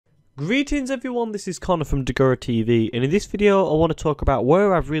Greetings everyone, this is Connor from Dagora TV, and in this video I want to talk about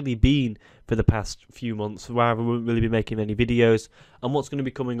where I've really been for the past few months, where I won't really be making any videos, and what's going to be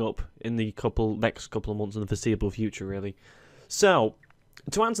coming up in the next couple of months in the foreseeable future really. So,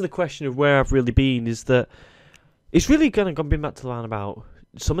 to answer the question of where I've really been is that it's really going to be back to around about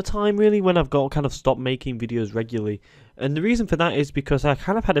summertime really, when I've got kind of stopped making videos regularly. And the reason for that is because I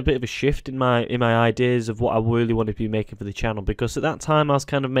kind of had a bit of a shift in my ideas of what I really wanted to be making for the channel, because at that time I was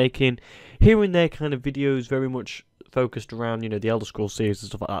kind of making here and there kind of videos very much focused around, the Elder Scrolls series and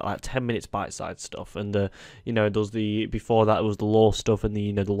stuff like that, like 10 minutes bite-sized stuff, and before that it was the lore stuff and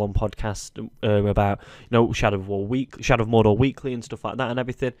the the long podcast about Shadow of Mordor Weekly and stuff like that and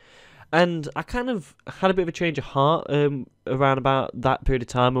everything. And I kind of had a bit of a change of heart around about that period of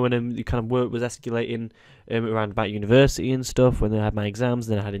time when the kind of work was escalating around about university and stuff, when I had my exams,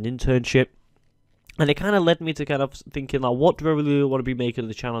 then I had an internship. And it kind of led me to kind of thinking, like, what do I really want to be making of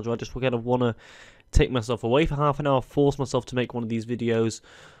the channel? Do I just kind of want to take myself away for half an hour, force myself to make one of these videos,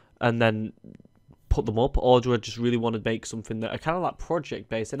 and then put them up? Or do I just really want to make something that are kind of like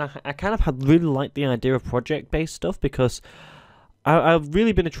project-based? And I kind of had really liked the idea of project-based stuff, because I've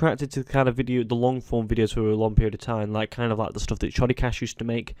really been attracted to the kind of the long-form videos for a long period of time, like kind of like the stuff that Shoddy Cash used to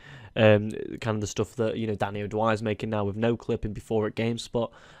make, kind of the stuff that Danny O'Dwyer's making now with No Clip and before at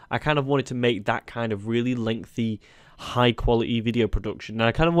GameSpot. I kind of wanted to make that kind of really lengthy, high-quality video production, and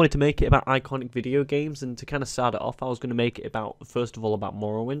I kind of wanted to make it about iconic video games. And to kind of start it off, I was going to make it first of all about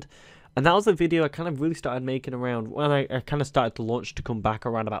Morrowind. And that was the video I kind of really started making around when I kind of started to launch to come back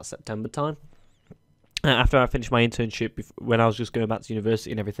around about September time. After I finished my internship, when I was just going back to university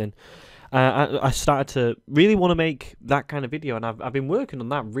and everything, I started to really want to make that kind of video, and I've been working on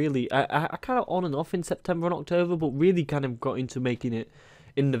that really. I kind of on and off in September and October, but really kind of got into making it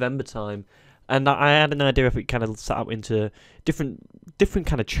in November time. And I had an idea of it kind of set out into different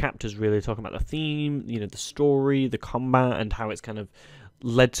kind of chapters, really talking about the theme, the story, the combat, and how it's kind of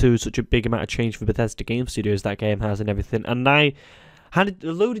led to such a big amount of change for Bethesda Game Studios that game has and everything. And I had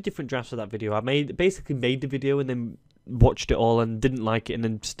a load of different drafts of that video. I basically made the video and then watched it all and didn't like it, and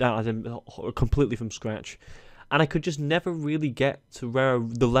then started completely from scratch. And I could just never really get to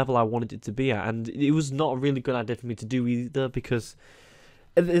the level I wanted it to be at. And it was not a really good idea for me to do either, because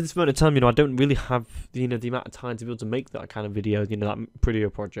at this moment in time, I don't really have the amount of time to be able to make that kind of video, that video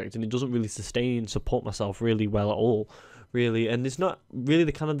project, and it doesn't really sustain and support myself really well at all, really. And it's not really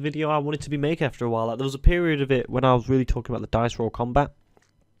the kind of video I wanted to be making after a while. Like, there was a period of it when I was really talking about the dice roll combat,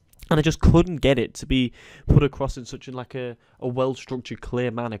 and I just couldn't get it to be put across in such a well-structured,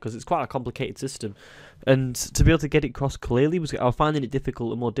 clear manner, because it's quite a complicated system. And to be able to get it across clearly, I was finding it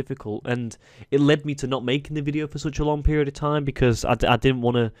difficult and more difficult. And it led me to not making the video for such a long period of time, because I didn't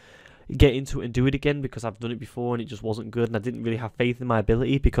want to get into it and do it again, because I've done it before and it just wasn't good. And I didn't really have faith in my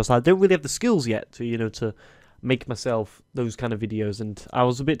ability, because I don't really have the skills yet to, to make myself those kind of videos. And I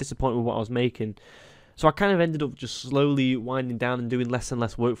was a bit disappointed with what I was making. So I kind of ended up just slowly winding down and doing less and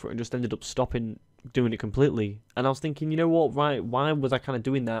less work for it, and just ended up stopping doing it completely. And I was thinking, what, right, why was I kind of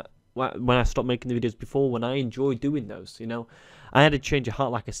doing that when I stopped making the videos before, when I enjoyed doing those, I had a change of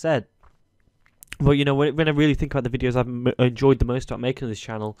heart, like I said. But, when I really think about the videos I've enjoyed the most about making on this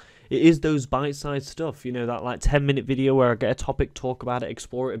channel, it is those bite-sized stuff, that like 10-minute video where I get a topic, talk about it,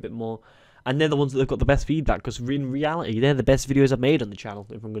 explore it a bit more. And they're the ones that have got the best feedback, because in reality, they're the best videos I've made on the channel,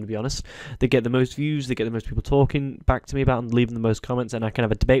 if I'm going to be honest. They get the most views, they get the most people talking back to me about and leaving the most comments, and I can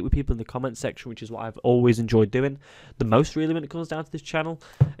have a debate with people in the comment section, which is what I've always enjoyed doing the most, really, when it comes down to this channel.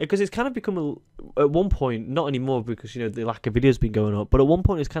 Because it's kind of become, at one point, not anymore, because, the lack of videos been going up, but at one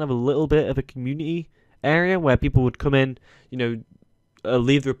point it's kind of a little bit of a community area where people would come in,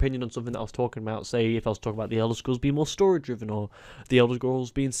 leave their opinion on something that I was talking about. Say, if I was talking about the Elder Scrolls being more story-driven, or the Elder Scrolls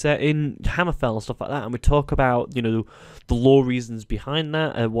being set in Hammerfell and stuff like that, and we talk about, the lore reasons behind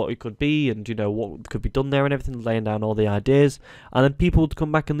that, and what it could be, and, what could be done there and everything, laying down all the ideas. And then people would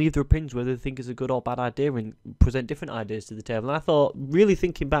come back and leave their opinions, whether they think it's a good or bad idea, and present different ideas to the table. And I thought, really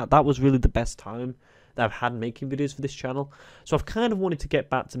thinking back, that was really the best time that I've had making videos for this channel. So I've kind of wanted to get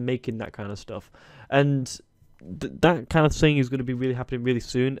back to making that kind of stuff. And that kind of thing is going to be really happening really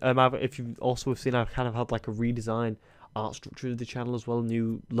soon. If you've also seen, I've kind of had like a redesign art structure of the channel as well,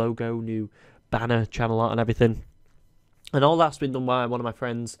 new logo, new banner, channel art and everything. And all that's been done by one of my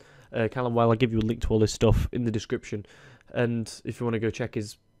friends, Callum Well. I'll give you a link to all this stuff in the description. And if you want to go check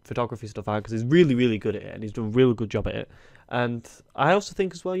his photography stuff out, because he's really, really good at it, and he's done a really good job at it. And I also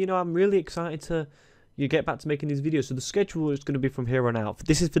think as well, I'm really excited to get back to making these videos. So the schedule is going to be from here on out.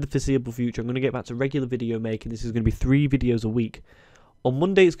 This is for the foreseeable future. I'm going to get back to regular video making. This is going to be 3 videos a week On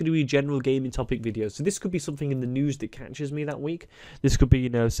Monday, it's going to be general gaming topic videos. So this could be something in the news that catches me that week. This could be, you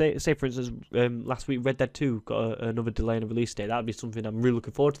know, say for instance, last week Red Dead 2 got another delay in a release date. That would be something I'm really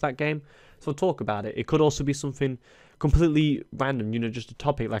looking forward to that game. So I'll talk about it. It could also be something completely random, you know, just a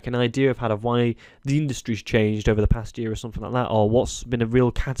topic, like an idea of why the industry's changed over the past year or something like that, or what's been a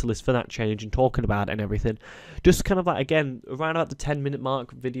real catalyst for that change and talking about it and everything. Just kind of like, again, around about the 10-minute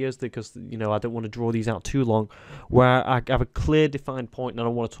mark videos, because, you know, I don't want to draw these out too long, where I have a clear defined point and I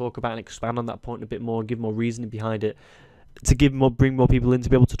want to talk about and expand on that point a bit more and give more reasoning behind it, to bring more people in to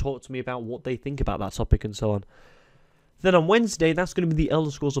be able to talk to me about what they think about that topic and so on. Then on Wednesday, that's going to be the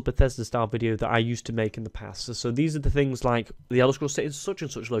Elder Scrolls or Bethesda style video that I used to make in the past. So these are the things like the Elder Scrolls set in such and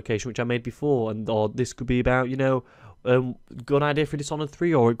such location, which I made before, or this could be about, you know, good idea for Dishonored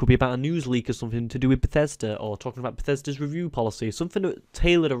 3, or it could be about a news leak or something to do with Bethesda, or talking about Bethesda's review policy, something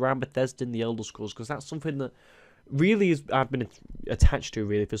tailored around Bethesda in the Elder Scrolls, because that's something that really I've been attached to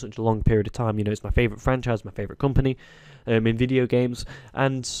really for such a long period of time. You know, it's my favourite franchise, my favourite company in video games,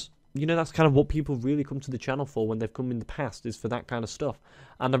 and you know, that's kind of what people really come to the channel for when they've come in the past, is for that kind of stuff.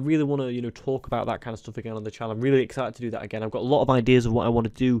 And I really want to, you know, talk about that kind of stuff again on the channel. I'm really excited to do that again. I've got a lot of ideas of what I want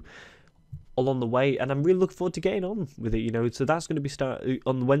to do along the way, and I'm really looking forward to getting on with it, you know. So that's going to be start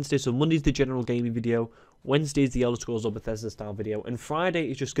on Wednesday. So Monday's the general gaming video, Wednesday's the Elder Scrolls or Bethesda style video, and Friday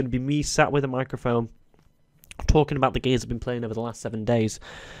is just going to be me sat with a microphone talking about the games I've been playing over the last 7 days.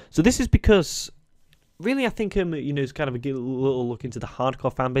 So this is because really, I think, you know, it's kind of a little look into the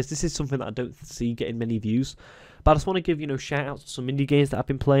hardcore fan base. This is something that I don't see getting many views. But I just want to give, you know, shout outs to some indie games that I've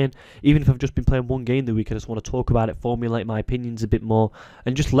been playing. Even if I've just been playing one game the week, I just want to talk about it, formulate my opinions a bit more,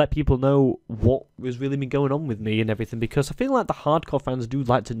 and just let people know what has really been going on with me and everything. Because I feel like the hardcore fans do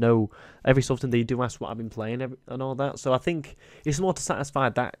like to know. Every so often they do ask what I've been playing and all that. So I think it's more to satisfy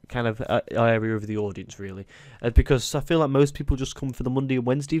that kind of area of the audience, really. Because I feel like most people just come for the Monday and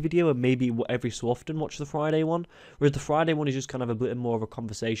Wednesday video, and maybe every so often watch the Friday one. Whereas the Friday one is just kind of a bit more of a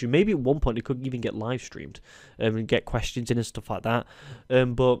conversation. Maybe at one point it could even get live streamed. And get questions in and stuff like that,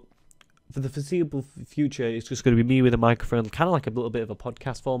 but for the foreseeable future, it's just going to be me with a microphone, kind of like a little bit of a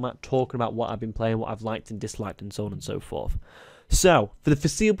podcast format, talking about what I've been playing, what I've liked and disliked, and so on and so forth. So for the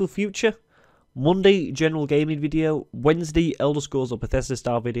foreseeable future, Monday general gaming video, Wednesday Elder Scrolls or Bethesda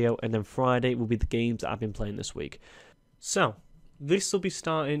style video, and then Friday will be the games that I've been playing this week. So this will be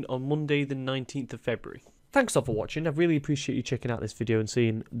starting on Monday the 19th of February. Thanks all for watching. I really appreciate you checking out this video and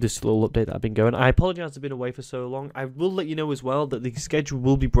seeing this little update that I've been going. I apologise I've been away for so long. I will let you know as well that the schedule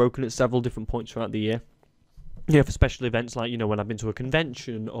will be broken at several different points throughout the year. You know, for special events like, you know, when I've been to a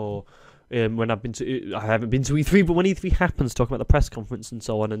convention, or when I've been to, I haven't been to E3, but when E3 happens, talking about the press conference and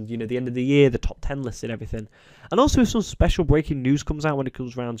so on, and, you know, the end of the year, the top 10 list and everything. And also if some special breaking news comes out when it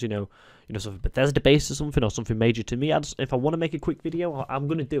comes around, you know, something Bethesda based or something major to me, if I want to make a quick video, I'm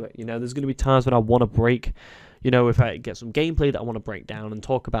going to do it. You know, there's going to be times when I want to break, you know, if I get some gameplay that I want to break down and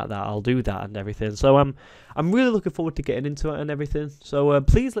talk about that, I'll do that and everything. So I'm really looking forward to getting into it and everything. So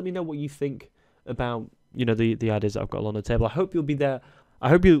please let me know what you think about, you know, the ideas that I've got on the table. I hope you'll be there. I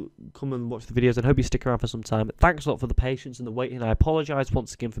hope you come and watch the videos, and hope you stick around for some time. Thanks a lot for the patience and the waiting. I apologise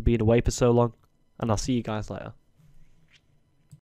once again for being away for so long, and I'll see you guys later.